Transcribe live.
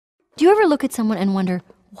Do you ever look at someone and wonder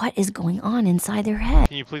what is going on inside their head?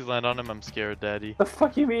 Can you please land on him? I'm scared, Daddy. The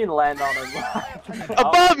fuck you mean land on him?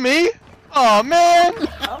 Above me? Oh man!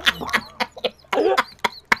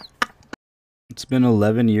 It's been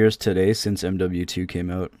 11 years today since MW2 came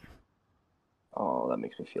out. Oh, that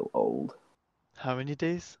makes me feel old. How many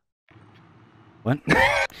days? What?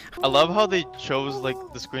 I love how they chose like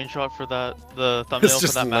the screenshot for that, the thumbnail for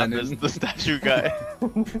that map is the statue guy.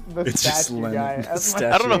 The It's just statue Lenin. guy. The That's my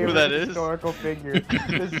statue I don't know who favorite that is. Historical figure.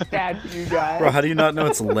 The statue guy. Bro, how do you not know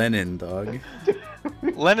it's Lenin, dog?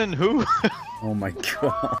 Lennon who? Oh my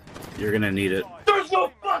god. You're gonna need it. There's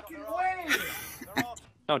no fucking way!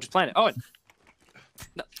 No, just plant it. Owen!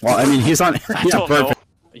 Well, I mean, he's on. I Yeah, don't know. perfect.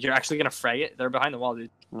 You're actually gonna frag it? They're behind the wall, dude.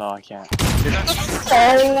 No, I can't.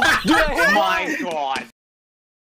 Oh my god!